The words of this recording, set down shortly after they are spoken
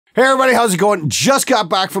Hey everybody, how's it going? Just got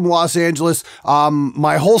back from Los Angeles.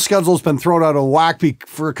 My whole schedule's been thrown out of whack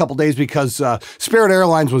for a couple days because Spirit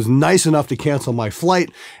Airlines was nice enough to cancel my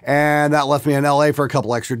flight, and that left me in LA for a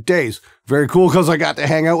couple extra days. Very cool because I got to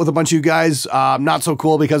hang out with a bunch of you guys. Not so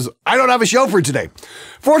cool because I don't have a show for today.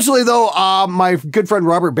 Fortunately though, my good friend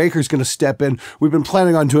Robert Baker is going to step in. We've been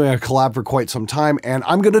planning on doing a collab for quite some time, and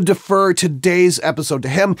I'm going to defer today's episode to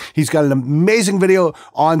him. He's got an amazing video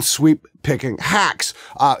on sweep picking hacks.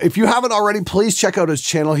 If you haven't already, please check out his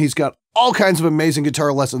channel. He's got all kinds of amazing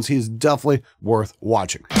guitar lessons. He's definitely worth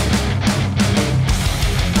watching.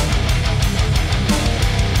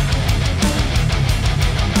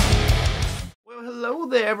 Well, hello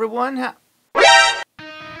there, everyone.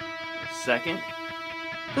 Second.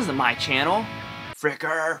 This is my channel.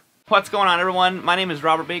 Fricker. What's going on, everyone? My name is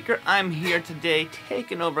Robert Baker. I'm here today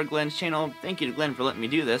taking over Glenn's channel. Thank you to Glenn for letting me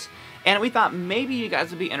do this. And we thought maybe you guys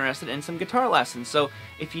would be interested in some guitar lessons. So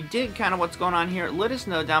if you dig kind of what's going on here, let us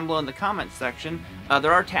know down below in the comments section.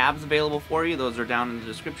 There are tabs available for you. Those are down in the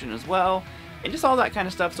description as well. And just all that kind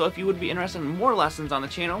of stuff. So if you would be interested in more lessons on the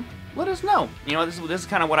channel, let us know. You know, this is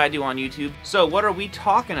kind of what I do on YouTube. So what are we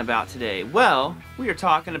talking about today? Well, we are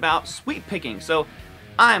talking about sweep picking. So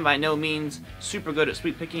I'm by no means super good at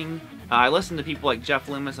sweep picking. I listen to people like Jeff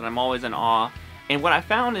Loomis and I'm always in awe. And what I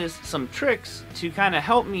found is some tricks to kind of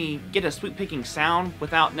help me get a sweep picking sound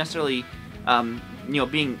without necessarily, you know,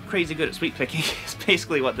 being crazy good at sweep picking is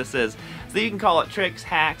basically what this is. So you can call it tricks,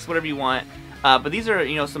 hacks, whatever you want. But these are,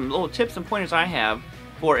 you know, some little tips and pointers I have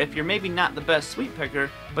for if you're maybe not the best sweep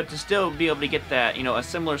picker, but to still be able to get that, you know, a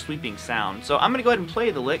similar sweeping sound. So I'm going to go ahead and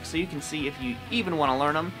play the licks so you can see if you even want to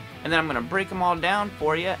learn them. And then I'm going to break them all down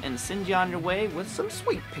for you and send you on your way with some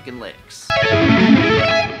sweep picking licks.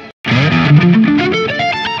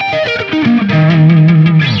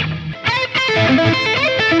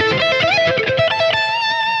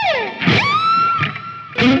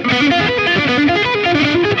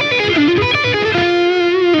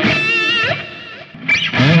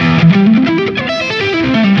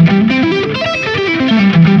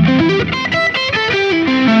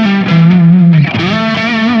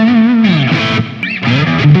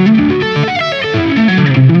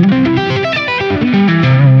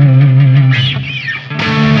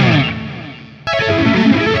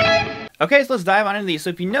 Okay, so let's dive on into these.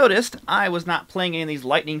 So if you noticed, I was not playing any of these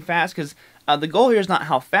lightning fast because the goal here is not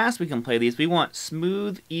how fast we can play these. We want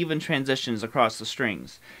smooth, even transitions across the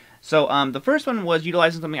strings. So the first one was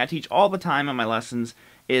utilizing something I teach all the time in my lessons,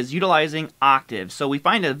 is utilizing octaves. So we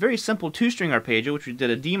find a very simple two-string arpeggio, which we did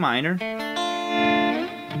a D minor.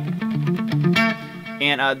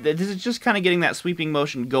 And this is just kind of getting that sweeping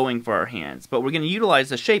motion going for our hands. But we're going to utilize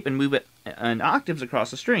the shape and move it in octaves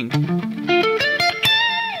across the string.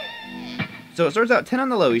 So it starts out 10 on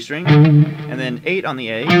the low E string, and then 8 on the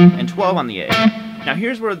A, and 12 on the A. Now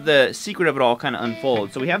here's where the secret of it all kind of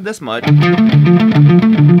unfolds. So we have this mud.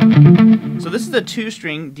 So this is the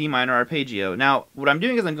two-string D minor arpeggio. Now what I'm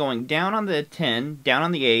doing is I'm going down on the 10, down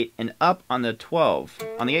on the 8, and up on the 12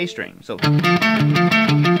 on the A string. So,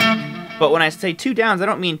 but when I say two downs, I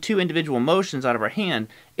don't mean two individual motions out of our hand.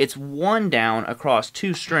 It's one down across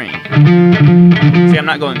two strings. See, I'm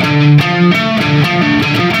not going...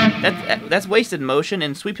 That's wasted motion,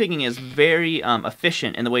 and sweep picking is very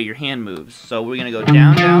efficient in the way your hand moves. So we're going to go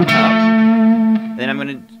down, down, up. Then I'm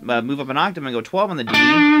going to move up an octave. I'm going to go 12 on the D,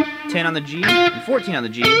 10 on the G, and 14 on the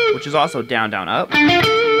G, which is also down, down, up.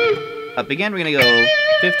 Up again, we're going to go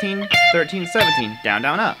 15, 13, 17, down,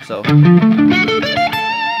 down, up. So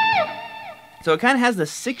it kind of has the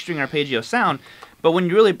six-string arpeggio sound, but when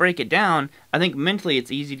you really break it down, I think mentally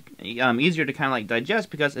it's easier to kind of like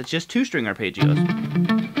digest because it's just two-string arpeggios.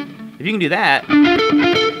 If you can do that,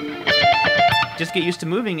 just get used to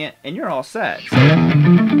moving it, and you're all set. So,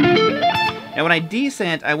 now when I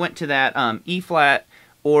descent, I went to that E flat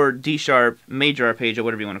or D sharp major arpeggio,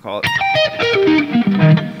 whatever you want to call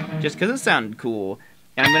it, just because it sounded cool.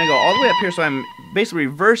 And I'm going to go all the way up here, so I'm basically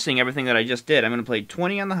reversing everything that I just did. I'm going to play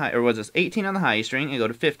 20 on the high, or was this 18 on the high E string, and go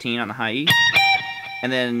to 15 on the high E,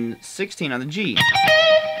 and then 16 on the G.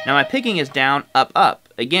 Now my picking is down, up, up.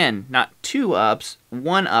 Again, not two ups,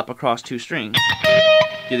 one up across two strings.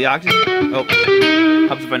 Do the octaves. Oh,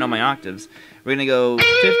 helps if I know my octaves. We're going to go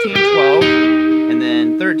 15, 12, and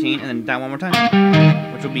then 13, and then down one more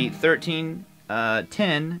time, which will be 13, 10,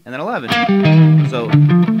 and then 11. So,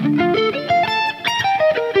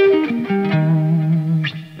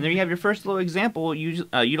 and there you have your first little example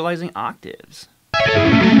utilizing octaves.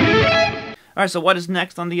 Alright, so what is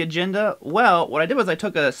next on the agenda? Well, what I did was I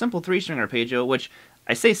took a simple three-string arpeggio, which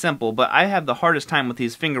I say simple, but I have the hardest time with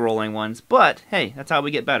these finger rolling ones, but hey, that's how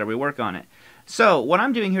we get better, we work on it. So what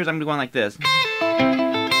I'm doing here is I'm going like this.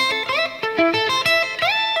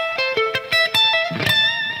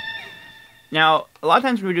 Now, a lot of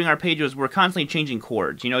times when we're doing arpeggios, we're constantly changing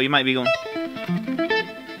chords. You know, you might be going...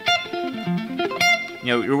 You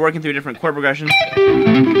know, you're working through different chord progressions.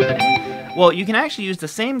 Well, you can actually use the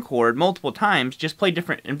same chord multiple times, just play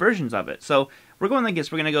different inversions of it. So, we're going like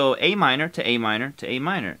this. We're going to go A minor to A minor to A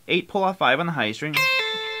minor. 8 pull off 5 on the high string.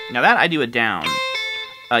 Now that I do it down.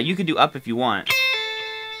 You could do up if you want.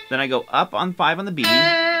 Then I go up on 5 on the B.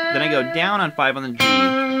 Then I go down on 5 on the G.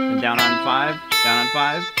 Then down on 5, down on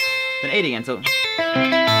 5. Then 8 again, so...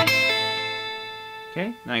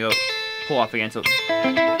 Okay, then I go pull off again, so...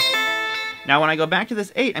 Now when I go back to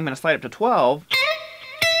this 8, I'm going to slide up to 12.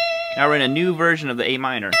 Now we're in a new version of the A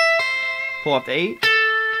minor. Pull off to 8,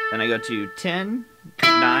 then I go to 10,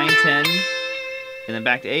 9, 10, and then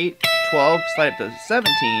back to 8, 12, slide up to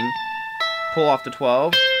 17, pull off to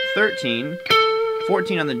 12, 13,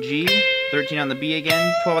 14 on the G, 13 on the B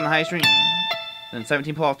again, 12 on the high string, then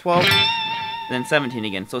 17, pull off 12, then 17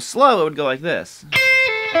 again. So slow, it would go like this.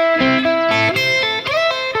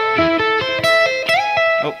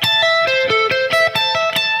 Oh.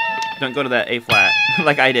 Don't go to that A flat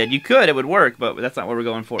like I did. You could, it would work, but that's not what we're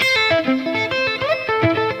going for.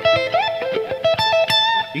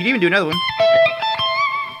 You could even do another one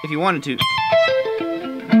if you wanted to.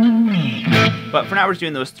 But for now we're just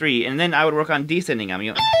doing those 3, and then I would work on descending them.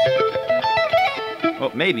 You know.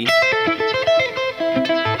 Oh, maybe.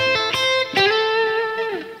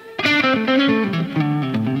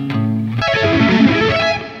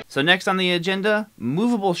 So next on the agenda,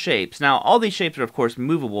 movable shapes. Now all these shapes are of course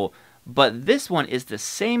movable, but this one is the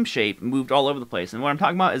same shape moved all over the place. And what I'm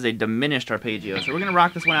talking about is a diminished arpeggio. So we're going to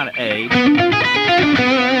rock this one out of A.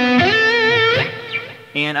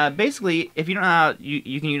 And basically, if you don't know how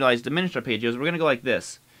you can utilize diminished arpeggios, we're going to go like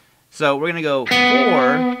this. So we're going to go 4,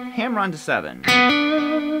 hammer on to 7.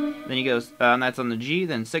 Then you go, that's on the G,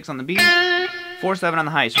 then 6 on the B, 4, 7 on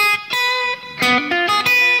the high string.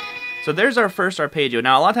 So there's our first arpeggio.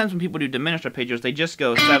 Now a lot of times when people do diminished arpeggios, they just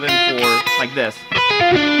go 7, 4, like this.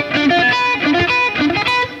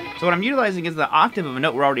 So what I'm utilizing is the octave of a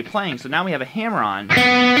note we're already playing. So now we have a hammer on. 6.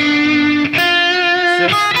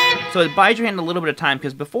 So it buys your hand a little bit of time,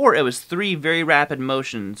 because before it was 3 very rapid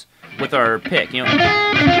motions with our pick, you know,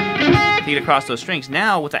 to get across those strings.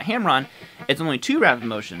 Now with that hammer on, it's only 2 rapid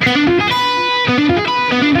motions.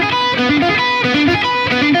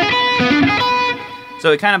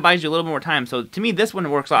 So it kind of buys you a little more time. So to me, this one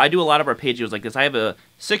works. I do a lot of arpeggios like this. I have a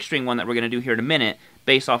 6-string one that we're going to do here in a minute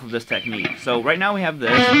based off of this technique. So right now we have this.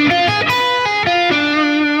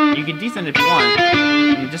 You can descend if you want.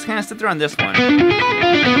 And just kind of sit there on this one.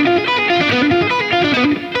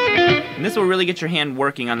 And this will really get your hand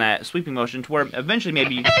working on that sweeping motion to where eventually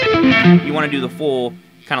maybe you want to do the full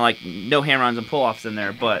kind of like no hammer-ons and pull-offs in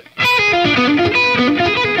there. But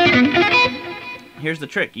here's the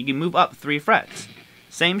trick. You can move up 3 frets.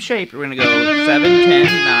 Same shape, we're going to go 7, 10,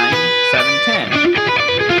 9, 7, 10.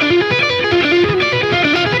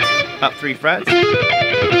 Up 3 frets.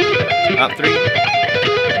 Up 3.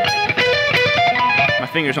 My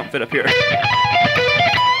fingers don't fit up here.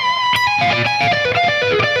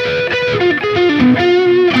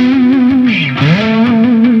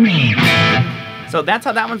 So that's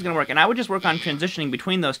how that one's going to work. And I would just work on transitioning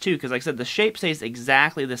between those two, because like I said, the shape stays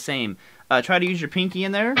exactly the same. Try to use your pinky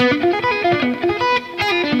in there.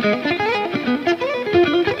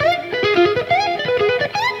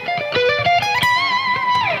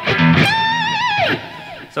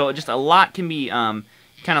 So just a lot can be kind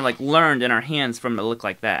of like learned in our hands from a look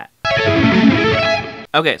like that.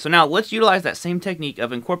 Okay, so now let's utilize that same technique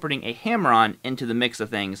of incorporating a hammer-on into the mix of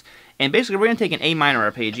things. And basically we're going to take an A minor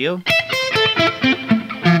arpeggio.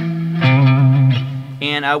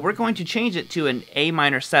 And we're going to change it to an A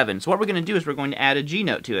minor 7. So what we're going to do is we're going to add a G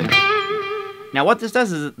note to it. Now what this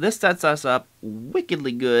does is this sets us up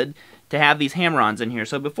wickedly good to have these hammer-ons in here.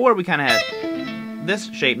 So before we kind of had this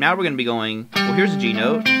shape, now we're going to be going, well, here's a G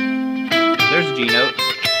note, there's a G note.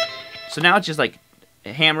 So now it's just like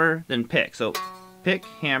hammer, then pick. So pick,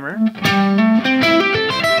 hammer.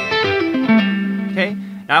 Okay,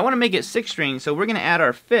 now I want to make it 6 strings, so we're going to add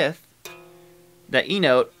our 5th, that E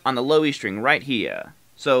note, on the low E string right here.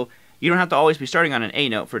 So you don't have to always be starting on an A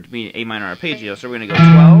note for it to be an A minor arpeggio. So we're going to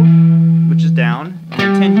go 12, which is down, and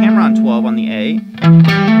then 10 hammer on 12 on the A, 10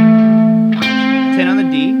 on the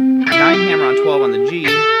D, 9 hammer on 12 on the G,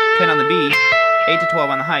 10 on the B, 8 to 12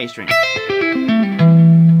 on the high string.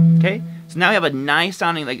 Okay, so now we have a nice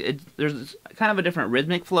sounding, like there's kind of a different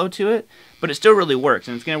rhythmic flow to it, but it still really works,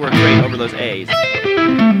 and it's going to work great over those A's.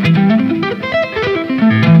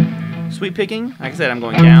 sweep picking. Like I said, I'm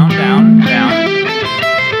going down, down, down.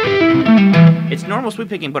 It's normal sweep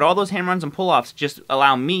picking, but all those ham-runs and pull-offs just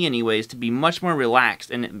allow me, anyways, to be much more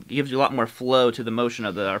relaxed, and it gives you a lot more flow to the motion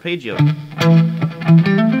of the arpeggio. I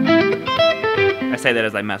say that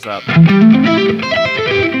as I mess up.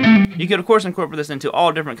 You could, of course, incorporate this into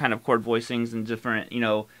all different kind of chord voicings and different, you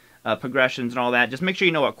know, progressions and all that. Just make sure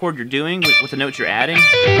you know what chord you're doing with the notes you're adding,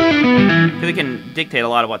 because it can dictate a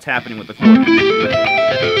lot of what's happening with the chord.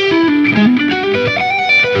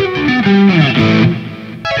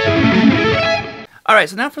 Alright,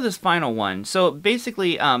 so now for this final one. So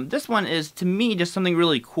basically, this one is, to me, just something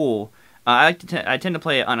really cool. I tend to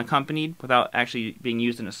play it unaccompanied without actually being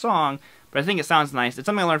used in a song, but I think it sounds nice. It's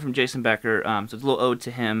something I learned from Jason Becker, so it's a little ode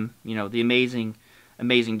to him, you know, the amazing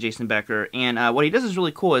Jason Becker. And what he does is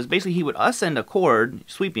really cool, is basically he would ascend a chord,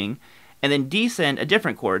 sweeping, and then descend a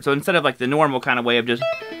different chord. So instead of like the normal kind of way of just,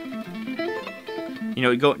 you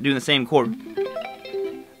know, doing the same chord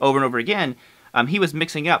over and over again, he was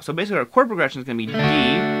mixing up. So basically our chord progression is going to be D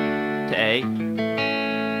to A,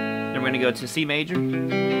 then we're going to go to C major,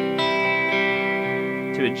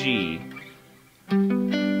 to a G.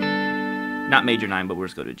 Not major 9, but we'll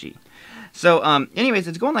just go to a G. So anyways,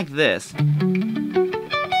 it's going like this.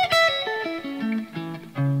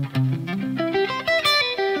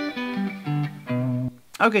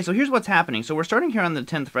 Okay, so here's what's happening. So we're starting here on the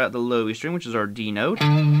 10th fret, the low E string, which is our D note.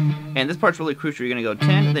 And this part's really crucial. You're going to go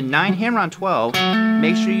 10, then 9, hammer on 12.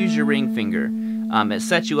 Make sure you use your ring finger. It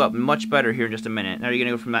sets you up much better here in just a minute. Now you're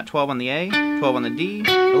going to go from that 12 on the A, 12 on the D,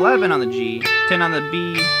 11 on the G, 10 on the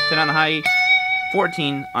B, 10 on the high E,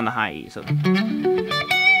 14 on the high E. So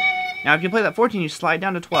now if you play that 14, you slide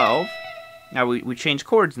down to 12. Now we change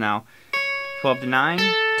chords now. 12 to 9,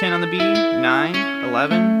 10 on the B, 9,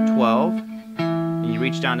 11, 12. And you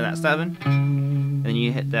reach down to that 7, and then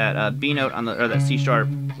you hit that B note on the, or that C sharp,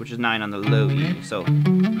 which is 9 on the low E. So,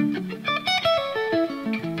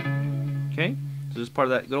 okay, so this is part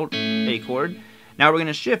of that good old A chord. Now we're going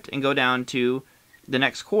to shift and go down to the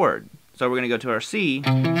next chord. So we're going to go to our C,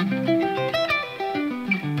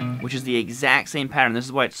 which is the exact same pattern. This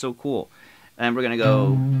is why it's so cool. And we're going to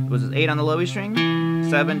go, was this 8 on the low E string,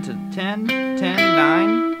 7 to 10, 10,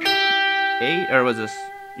 9, 8, or was this,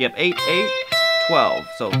 yep, 8, 8, 12.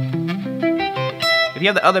 So if you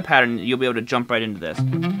have the other pattern, you'll be able to jump right into this.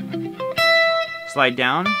 Slide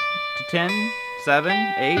down to 10, 7,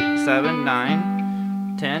 8, 7,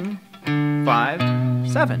 9, 10,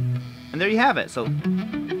 5, 7. And there you have it. So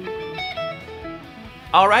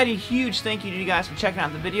alrighty, huge thank you to you guys for checking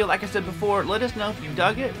out the video. Like I said before, let us know if you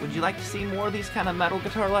dug it. Would you like to see more of these kind of metal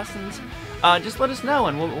guitar lessons? Just let us know,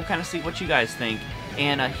 and we'll kind of see what you guys think.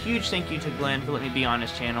 And a huge thank you to Glenn for letting me be on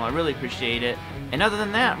his channel. I really appreciate it. And other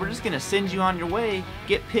than that, we're just going to send you on your way.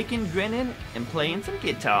 Get picking, grinning, and playing some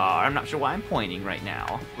guitar. I'm not sure why I'm pointing right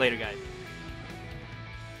now. Later, guys.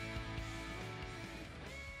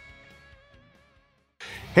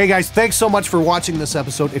 Hey guys, thanks so much for watching this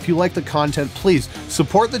episode. If you like the content, please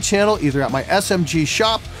support the channel either at my SMG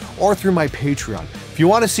shop or through my Patreon. If you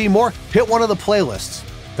want to see more, hit one of the playlists.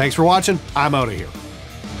 Thanks for watching. I'm out of here.